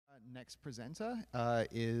next presenter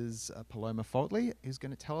is Paloma Fautley, who's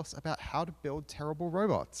going to tell us about how to build terrible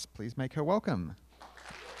robots. Please make her welcome.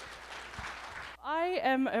 I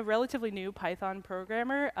am a relatively new Python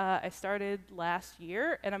programmer. I started last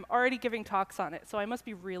year, and I'm already giving talks on it, so I must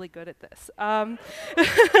be really good at this.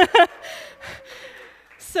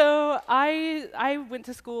 So I went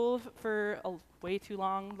to school for way too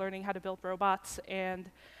long learning how to build robots, and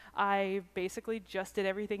I basically just did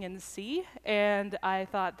everything in C, and I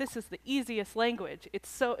thought, this is the easiest language. It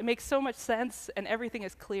makes so much sense, and everything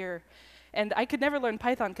is clear. And I could never learn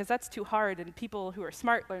Python because that's too hard, and people who are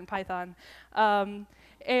smart learn Python.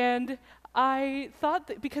 And I thought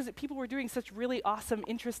that because people were doing such really awesome,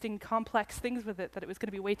 interesting, complex things with it, that it was going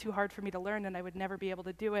to be way too hard for me to learn, and I would never be able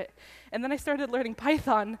to do it. And then I started learning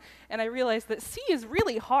Python, and I realized that C is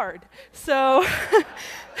really hard. So,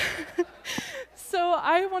 so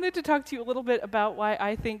I wanted to talk to you a little bit about why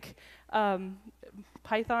I think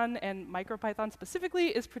Python and MicroPython specifically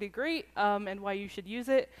is pretty great, and why you should use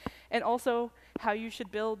it, and also how you should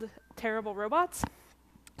build terrible robots.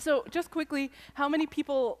 So just quickly, how many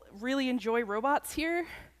people really enjoy robots here?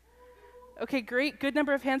 Okay, great, good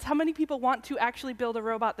number of hands. How many people want to actually build a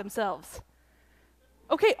robot themselves?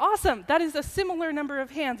 Okay, awesome. That is a similar number of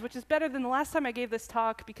hands, which is better than the last time I gave this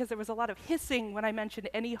talk because there was a lot of hissing when I mentioned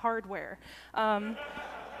any hardware.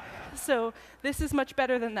 So this is much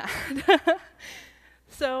better than that.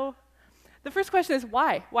 So the first question is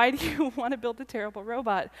why? Why do you want to build a terrible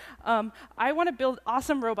robot? I want to build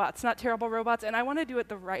awesome robots, not terrible robots, and I want to do it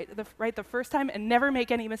the first time and never make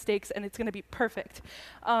any mistakes, and it's going to be perfect.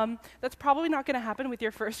 That's probably not going to happen with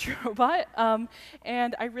your first robot,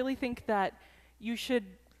 and I really think that you should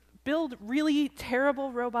build really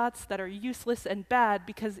terrible robots that are useless and bad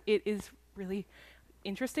because it is really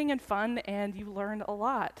interesting and fun, and you learn a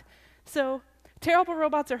lot. So terrible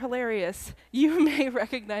robots are hilarious. You may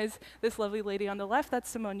recognize this lovely lady on the left. That's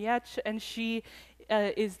Simone Yetch, and she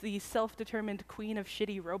is the self-determined queen of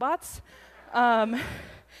shitty robots. And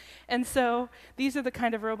so these are the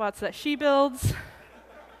kind of robots that she builds.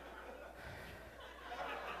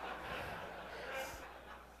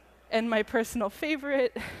 And my personal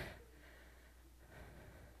favorite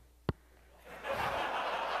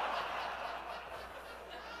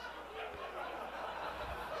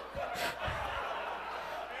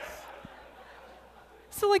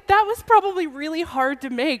So like that was probably really hard to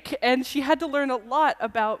make, and she had to learn a lot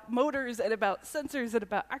about motors and about sensors and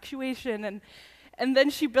about actuation, and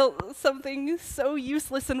then she built something so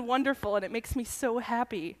useless and wonderful, and it makes me so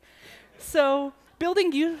happy. So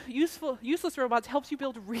building useless robots helps you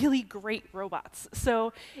build really great robots.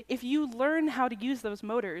 So if you learn how to use those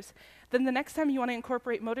motors, then the next time you want to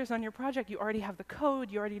incorporate motors on your project, you already have the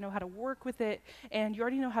code, you already know how to work with it, and you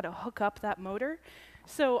already know how to hook up that motor.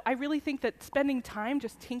 So I really think that spending time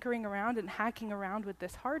just tinkering around and hacking around with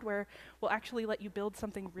this hardware will actually let you build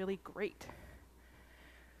something really great.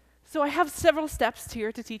 So I have several steps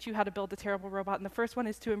here to teach you how to build a terrible robot, and the first one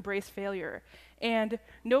is to embrace failure. And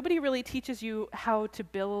nobody really teaches you how to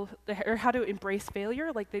build, or how to embrace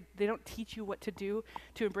failure. Like they don't teach you what to do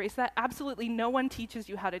to embrace that. Absolutely no one teaches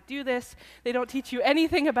you how to do this. They don't teach you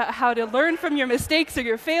anything about how to learn from your mistakes or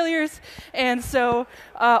your failures. And so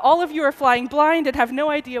all of you are flying blind and have no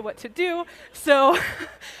idea what to do. So,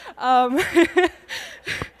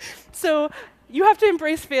 so you have to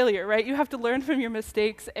embrace failure, right? You have to learn from your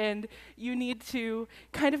mistakes, and you need to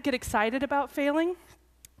kind of get excited about failing,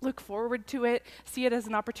 look forward to it, see it as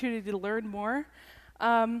an opportunity to learn more.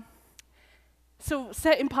 So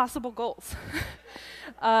set impossible goals.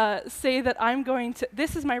 Say that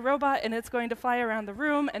this is my robot, and it's going to fly around the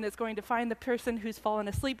room, and it's going to find the person who's fallen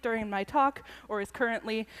asleep during my talk, or is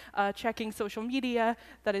currently checking social media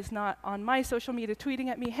that is not on my social media, tweeting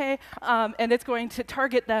at me, hey, and it's going to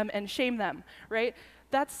target them and shame them, right?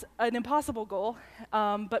 That's an impossible goal,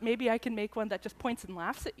 but maybe I can make one that just points and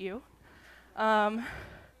laughs at you.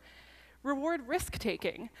 Reward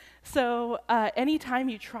risk-taking. So anytime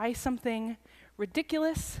you try something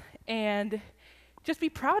ridiculous, and just be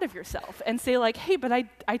proud of yourself and say like, hey, but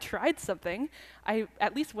I tried something. I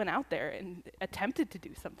at least went out there and attempted to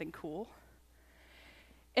do something cool.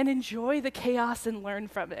 And enjoy the chaos and learn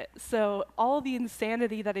from it. So all the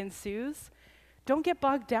insanity that ensues, don't get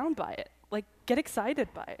bogged down by it. Like, get excited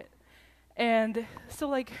by it. And so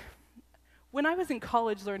like, when I was in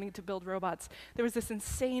college learning to build robots, there was this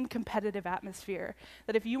insane competitive atmosphere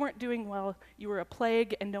that if you weren't doing well, you were a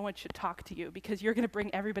plague and no one should talk to you because you're going to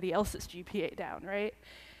bring everybody else's GPA down, right?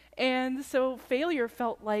 And so failure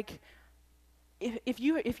felt like, if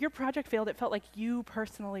your project failed, it felt like you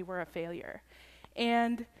personally were a failure.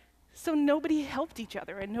 And So nobody helped each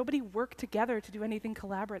other, and nobody worked together to do anything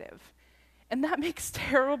collaborative. And that makes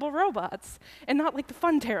terrible robots. And not like the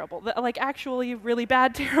fun terrible, like actually really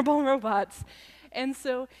bad terrible robots. And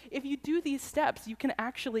so if you do these steps, you can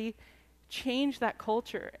actually change that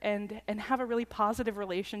culture and have a really positive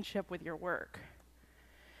relationship with your work.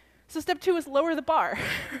 So step 2 is lower the bar,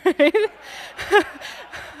 right?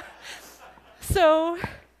 So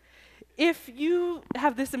if you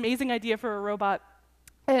have this amazing idea for a robot,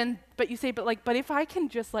 but you say, but if I can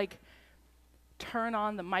just like turn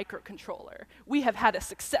on the microcontroller, we have had a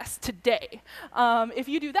success today. If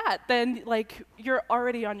you do that, then like you're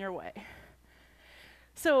already on your way.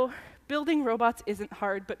 So building robots isn't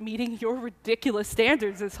hard, but meeting your ridiculous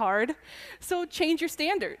standards is hard. So change your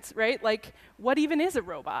standards, right? Like, what even is a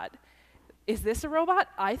robot? Is this a robot?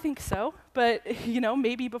 I think so, but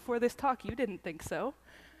maybe before this talk you didn't think so.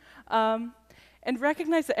 And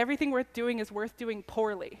recognize that everything worth doing is worth doing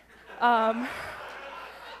poorly.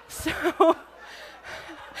 So,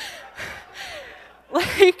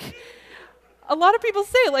 like, a lot of people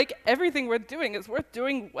say, like, everything worth doing is worth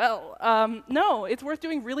doing well. No, it's worth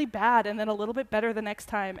doing really bad and then a little bit better the next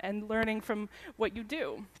time and learning from what you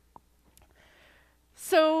do.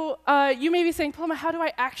 So you may be saying, Paloma, how do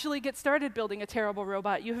I actually get started building a terrible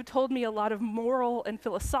robot? You have told me a lot of moral and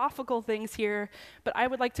philosophical things here, but I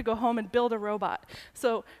would like to go home and build a robot.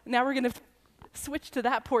 So now we're going to switch to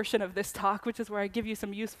that portion of this talk, which is where I give you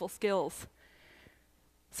some useful skills.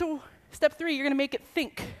 So step 3, you're going to make it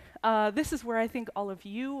think. This is where I think all of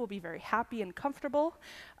you will be very happy and comfortable.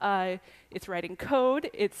 It's writing code.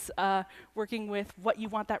 It's working with what you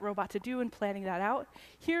want that robot to do and planning that out.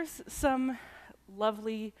 Here's some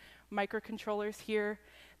lovely microcontrollers here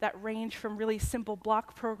that range from really simple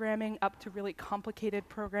block programming up to really complicated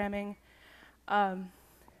programming.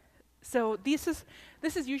 So this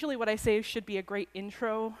is usually what I say should be a great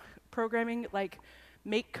intro programming. Like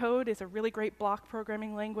Make Code is a really great block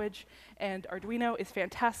programming language, and Arduino is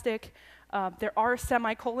fantastic. There are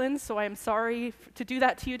semicolons, so I am sorry to do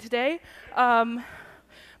that to you today.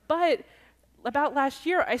 But about last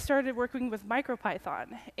year, I started working with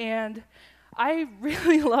MicroPython, and I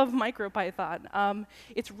really love MicroPython.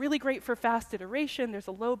 It's really great for fast iteration. There's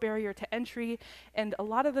a low barrier to entry, and a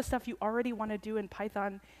lot of the stuff you already want to do in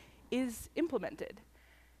Python is implemented.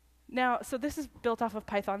 Now, so this is built off of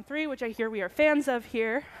Python 3, which I hear we are fans of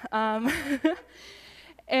here.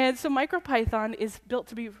 And so MicroPython is built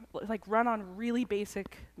to be like run on really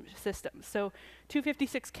basic systems. So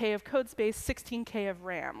 256K of code space, 16K of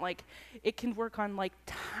RAM. Like it can work on like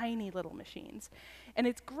tiny little machines. And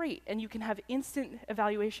it's great, and you can have instant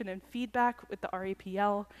evaluation and feedback with the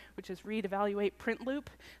REPL, which is read, evaluate, print loop.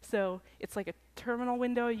 So it's like a terminal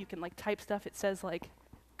window. You can like type stuff. It says like,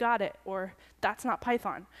 got it, or that's not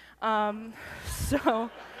Python.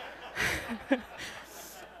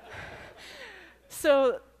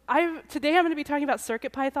 So today I'm going to be talking about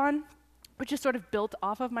CircuitPython, which is sort of built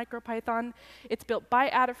off of MicroPython. It's built by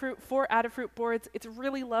Adafruit for Adafruit boards. It's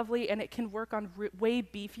really lovely, and it can work on way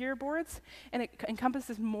beefier boards, and it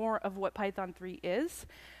encompasses more of what Python 3 is.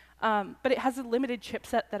 But it has a limited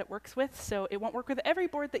chipset that it works with, so it won't work with every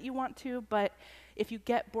board that you want to, but if you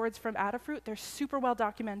get boards from Adafruit, they're super well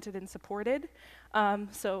documented and supported.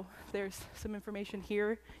 So there's some information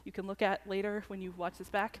here you can look at later when you watch this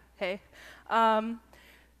back. Hey. And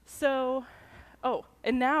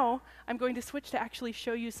now I'm going to switch to actually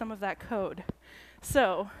show you some of that code.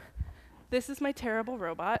 So this is my terrible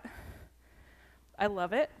robot. I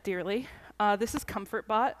love it dearly. This is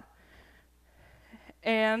ComfortBot.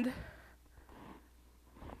 And,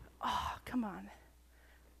 oh, come on.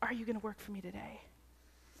 Are you going to work for me today?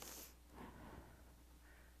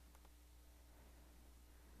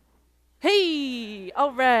 Hey,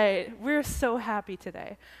 all right. We're so happy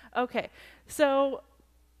today. Okay, so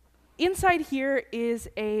inside here is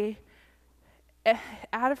a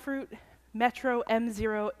Adafruit Metro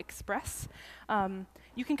M0 Express.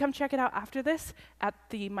 You can come check it out after this at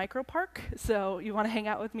the Micro Park. So you want to hang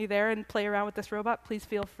out with me there and play around with this robot, please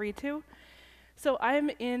feel free to. So I'm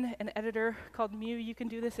in an editor called Mu. You can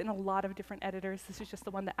do this in a lot of different editors. This is just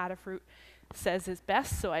the one that Adafruit says is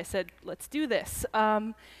best. So I said, let's do this.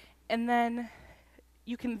 And then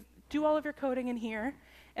you can do all of your coding in here.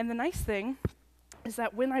 And the nice thing is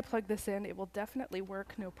that when I plug this in, it will definitely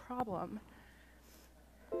work, no problem.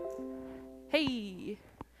 Hey.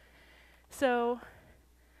 So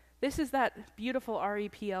this is that beautiful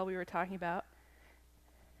REPL we were talking about.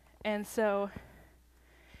 And so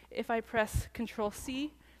if I press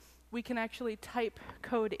Control-C, we can actually type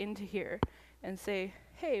code into here and say,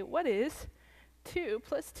 hey, what is 2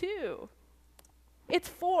 plus 2? It's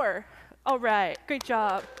 4. All right, great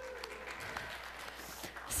job.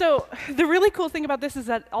 So the really cool thing about this is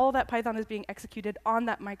that all that Python is being executed on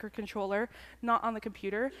that microcontroller, not on the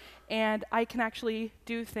computer. And I can actually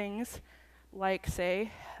do things like,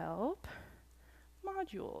 say, help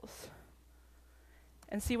modules,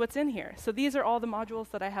 and see what's in here. So these are all the modules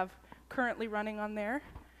that I have currently running on there,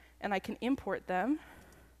 and I can import them.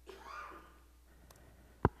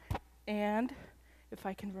 And if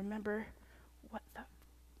I can remember what the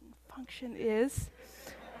function is.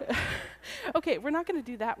 Okay, we're not going to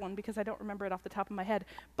do that one because I don't remember it off the top of my head.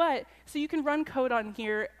 But, so you can run code on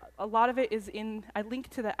here. A lot of it is in, I linked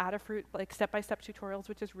to the Adafruit like step-by-step tutorials,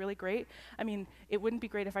 which is really great. I mean, it wouldn't be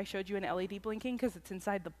great if I showed you an LED blinking because it's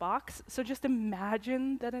inside the box. So just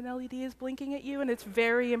imagine that an LED is blinking at you, and it's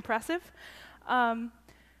very impressive.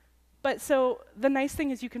 But so the nice thing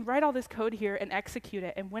is you can write all this code here and execute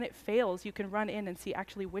it, and when it fails, you can run in and see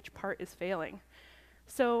actually which part is failing.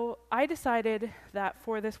 So I decided that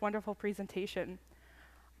for this wonderful presentation,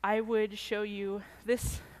 I would show you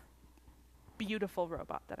this beautiful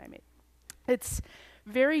robot that I made. It's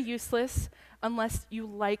very useless unless you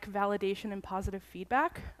like validation and positive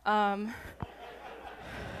feedback.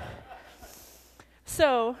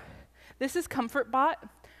 So this is ComfortBot.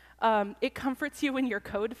 It comforts you when your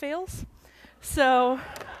code fails. So,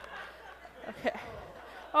 okay.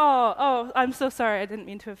 Oh, I'm so sorry. I didn't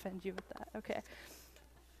mean to offend you with that. Okay.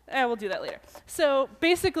 We'll do that later. So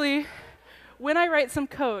basically, when I write some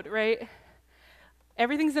code, right,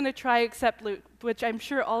 everything's in a try except loop, which I'm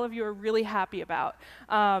sure all of you are really happy about,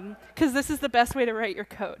 because this is the best way to write your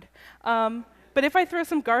code. But if I throw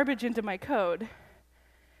some garbage into my code,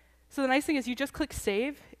 so the nice thing is you just click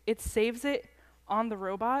save, it saves it on the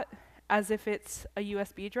robot as if it's a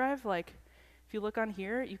USB drive. Like, if you look on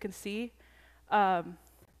here, you can see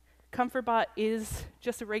ComfortBot is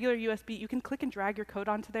just a regular USB. You can click and drag your code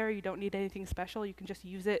onto there. You don't need anything special. You can just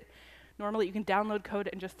use it. Normally, you can download code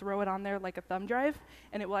and just throw it on there like a thumb drive,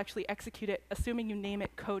 and it will actually execute it, assuming you name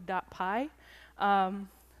it code.py. So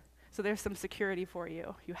there's some security for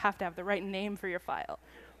you. You have to have the right name for your file.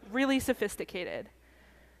 Really sophisticated.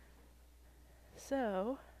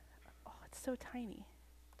 So, oh, it's so tiny.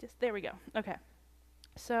 Just, there we go. Okay.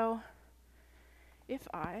 So, if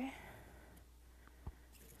I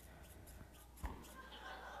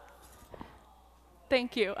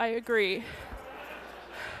thank you, I agree.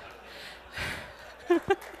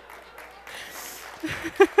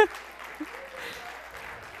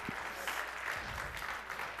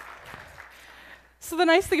 So the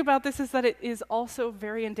nice thing about this is that it is also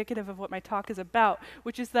very indicative of what my talk is about,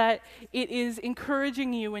 which is that it is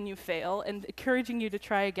encouraging you when you fail and encouraging you to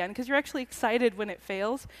try again, because you're actually excited when it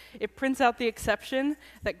fails. It prints out the exception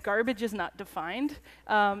that garbage is not defined,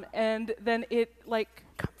 and then it like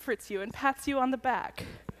comforts you and pats you on the back.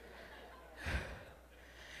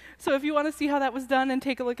 So if you want to see how that was done and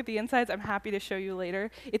take a look at the insides, I'm happy to show you later.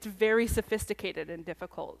 It's very sophisticated and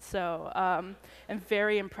difficult, so and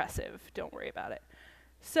very impressive. Don't worry about it.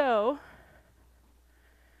 So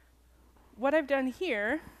what I've done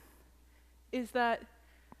here is that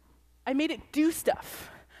I made it do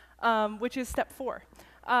stuff, which is step 4.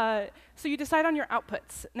 So you decide on your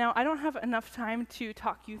outputs. Now, I don't have enough time to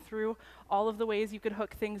talk you through all of the ways you could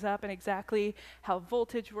hook things up and exactly how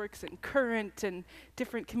voltage works and current and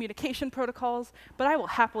different communication protocols, but I will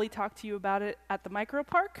happily talk to you about it at the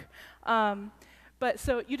MicroPark. But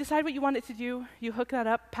so you decide what you want it to do, you hook that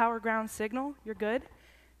up, power ground signal, you're good.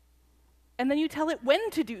 And then you tell it when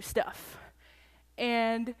to do stuff.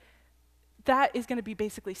 And that is going to be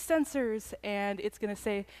basically sensors, and it's going to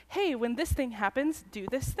say, hey, when this thing happens, do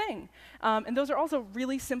this thing. And those are also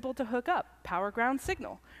really simple to hook up, power ground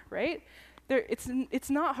signal, right? It's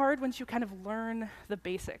not hard once you kind of learn the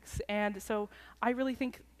basics. And so I really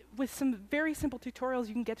think with some very simple tutorials,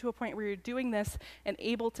 you can get to a point where you're doing this and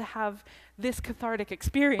able to have this cathartic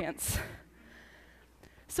experience.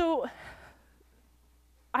 So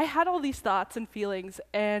I had all these thoughts and feelings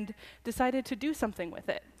and decided to do something with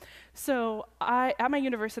it. So at my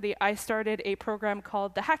university, I started a program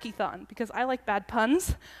called the Hackathon because I like bad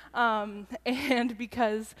puns and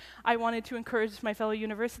because I wanted to encourage my fellow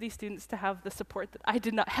university students to have the support that I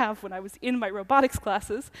did not have when I was in my robotics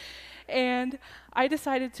classes. And I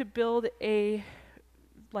decided to build a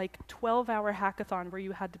 12-hour hackathon where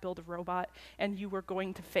you had to build a robot and you were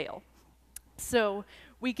going to fail. So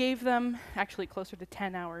we gave them, actually closer to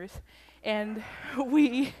 10 hours, and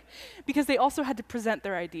because they also had to present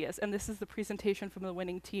their ideas, and this is the presentation from the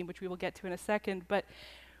winning team, which we will get to in a second, but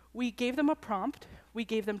we gave them a prompt, we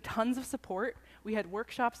gave them tons of support, we had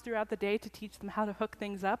workshops throughout the day to teach them how to hook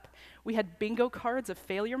things up, we had bingo cards of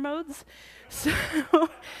failure modes, so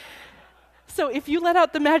if you let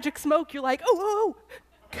out the magic smoke, you're like, oh,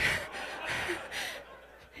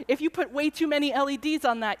 If you put way too many LEDs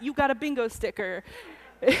on that, you got a bingo sticker.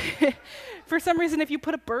 For some reason, if you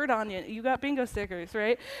put a bird on it, you got bingo stickers,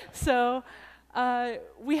 right? So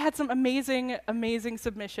we had some amazing, amazing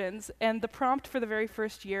submissions. And the prompt for the very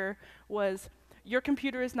first year was, your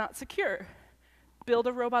computer is not secure. Build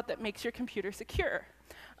a robot that makes your computer secure.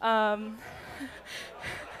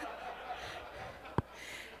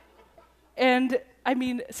 And I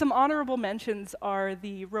mean, some honorable mentions are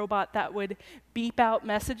the robot that would beep out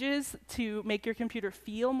messages to make your computer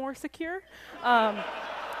feel more secure.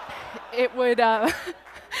 It would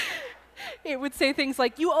it would say things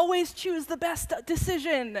like, you always choose the best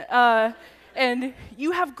decision, and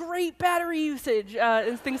you have great battery usage,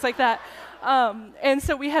 and things like that. And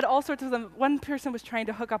so we had all sorts of them. One person was trying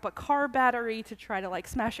to hook up a car battery to try to like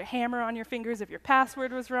smash a hammer on your fingers if your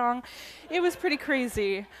password was wrong. It was pretty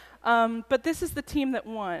crazy. But this is the team that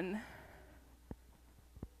won.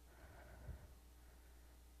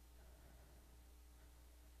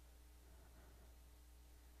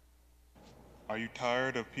 Are you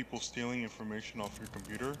tired of people stealing information off your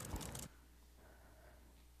computer?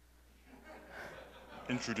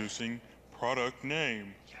 Introducing product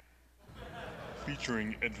name,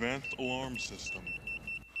 featuring advanced alarm system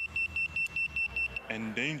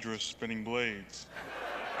and dangerous spinning blades.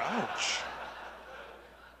 Ouch!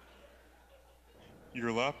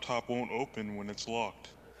 Your laptop won't open when it's locked.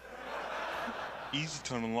 Easy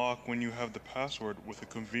to unlock when you have the password with a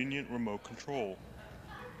convenient remote control.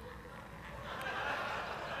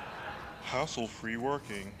 Hassle-free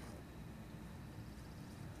working.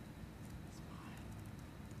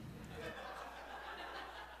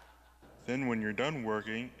 Then when you're done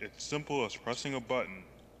working, it's simple as pressing a button.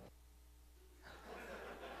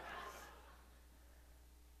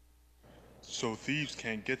 So thieves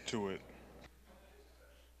can't get to it.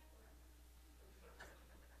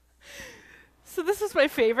 So this is my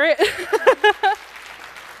favorite.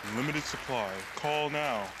 Limited supply. Call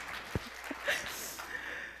now.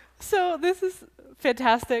 So this is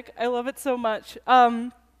fantastic. I love it so much.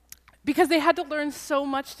 Because they had to learn so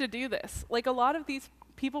much to do this. Like, a lot of these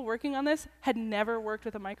people working on this had never worked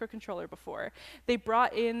with a microcontroller before. They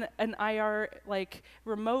brought in an IR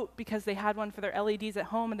remote because they had one for their LEDs at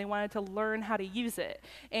home and they wanted to learn how to use it.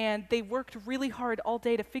 And they worked really hard all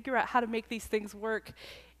day to figure out how to make these things work.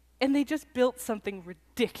 And they just built something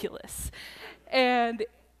ridiculous. And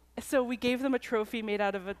so we gave them a trophy made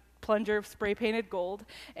out of a plunger of spray painted gold,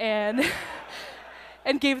 and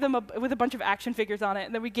and gave them with a bunch of action figures on it.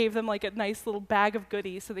 And then we gave them like a nice little bag of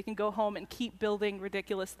goodies so they can go home and keep building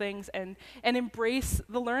ridiculous things and embrace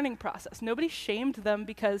the learning process. Nobody shamed them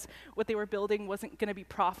because what they were building wasn't going to be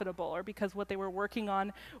profitable or because what they were working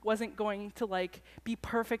on wasn't going to like be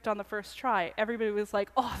perfect on the first try. Everybody was like,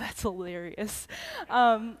 oh, that's hilarious.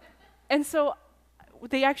 And so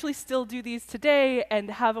they actually still do these today and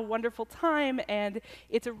have a wonderful time, and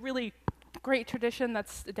it's a really great tradition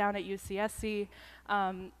that's down at UCSC.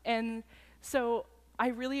 And so I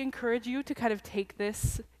really encourage you to kind of take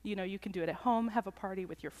this, you can do it at home, have a party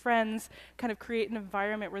with your friends, kind of create an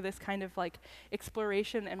environment where this kind of like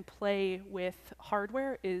exploration and play with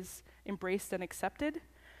hardware is embraced and accepted.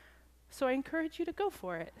 So I encourage you to go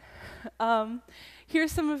for it.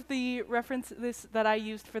 Here's some of the references that I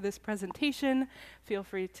used for this presentation. Feel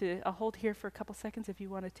free to hold here for a couple seconds if you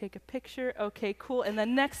want to take a picture. Okay, cool. And the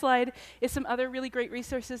next slide is some other really great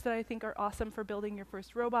resources that I think are awesome for building your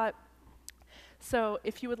first robot. So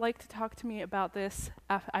if you would like to talk to me about this,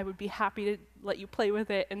 I would be happy to let you play with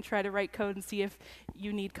it and try to write code and see if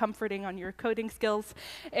you need comforting on your coding skills.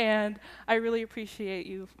 And I really appreciate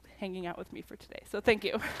you hanging out with me for today. So thank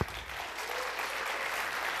you.